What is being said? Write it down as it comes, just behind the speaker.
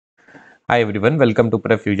Hi everyone, welcome to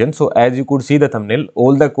PrepFusion. So as you could see the thumbnail,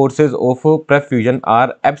 all the courses of PrepFusion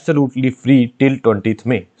are absolutely free till 20th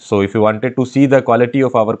May. So if you wanted to see the quality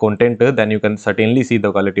of our content, then you can certainly see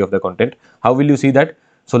the quality of the content. How will you see that?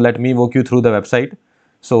 So let me walk you through the website.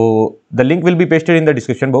 So the link will be pasted in the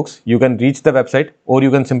description box. You can reach the website or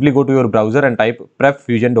you can simply go to your browser and type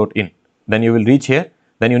prepfusion.in. Then you will reach here.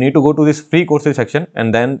 Then you need to go to this free courses section,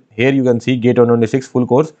 and then here you can see Gate 126 full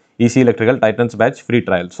course EC Electrical Titans batch free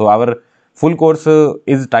trial. So our full course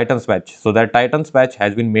is Titans batch. So that Titans batch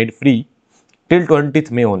has been made free till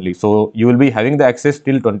 20th May only. So you will be having the access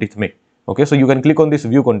till 20th May. Okay, so you can click on this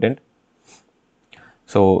view content.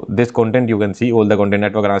 So this content you can see all the content: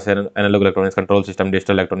 network analysis, analog electronics, control system,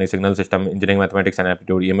 digital electronics, signal system, engineering mathematics and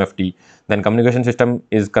aptitude, EMFT. Then communication system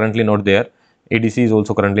is currently not there. ADC is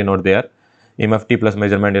also currently not there. EMFT plus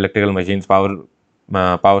measurement, electrical machines,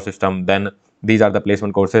 power system. Then these are the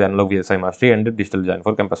placement courses: analog VSI mastery and digital design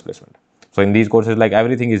for campus placement. So in these courses, like,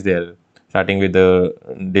 everything is there, starting with the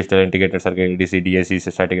digital integrated circuit, DC, DAC,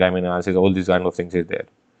 static diagram analysis, all these kind of things is there.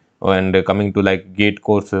 And coming to like gate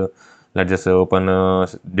course, let's just open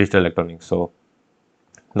digital electronics. So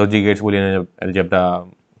logic gates, Boolean algebra,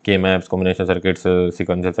 K-maps, combination circuits,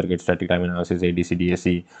 sequential circuits, static time analysis, ADC,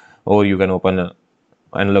 DAC, or you can open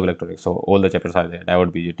analog electronics. So all the chapters are there: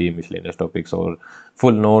 diode, BJT, miscellaneous topics, or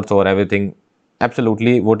full notes, or everything.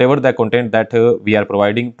 Absolutely whatever the content that we are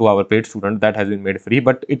providing to our paid student, that has been made free,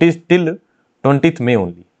 but it is till 20th May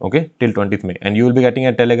only. Okay, till 20th May, and you will be getting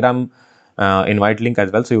a Telegram invite link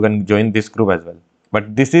as well, so you can join this group as well.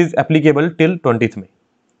 But this is applicable till 20th May.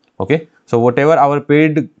 Okay, so whatever our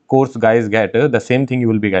paid course guys get, the same thing you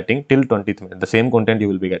will be getting till 20th May. The same content you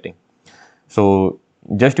will be getting. So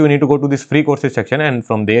just you need to go to this free courses section, and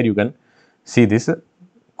from there you can see this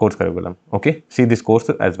course curriculum. Okay, see this course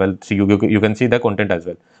as well. So you can see the content as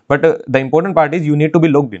well. But the important part is you need to be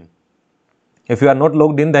logged in. If you are not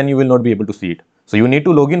logged in, then you will not be able to see it. So you need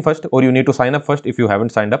to log in first, or you need to sign up first if you haven't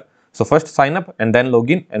signed up. So first sign up and then log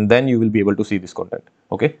in, and then you will be able to see this content.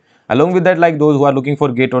 Okay, along with that, like those who are looking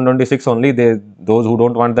for Gate 126 only, those who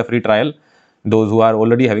don't want the free trial, those who are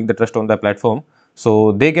already having the trust on the platform,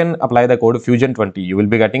 so they can apply the code Fusion20. You will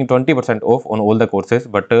be getting 20% off on all the courses,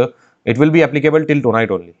 but it will be applicable till tonight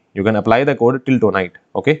only. You can apply the code till tonight.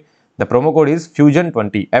 Okay, the promo code is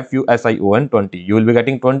Fusion20, FUSION20. You will be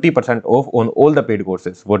getting 20% off on all the paid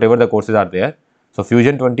courses, whatever the courses are there. So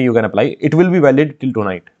Fusion20 you can apply. It will be valid till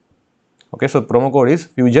tonight. Okay, so promo code is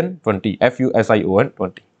Fusion20,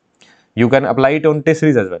 FUSION20. You can apply it on test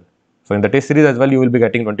series as well. So in the test series as well, you will be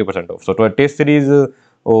getting 20% off. So to a test series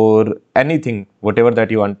or anything, whatever that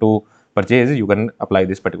you want to purchase, you can apply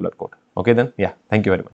this particular code. Okay, then, yeah, thank you very much.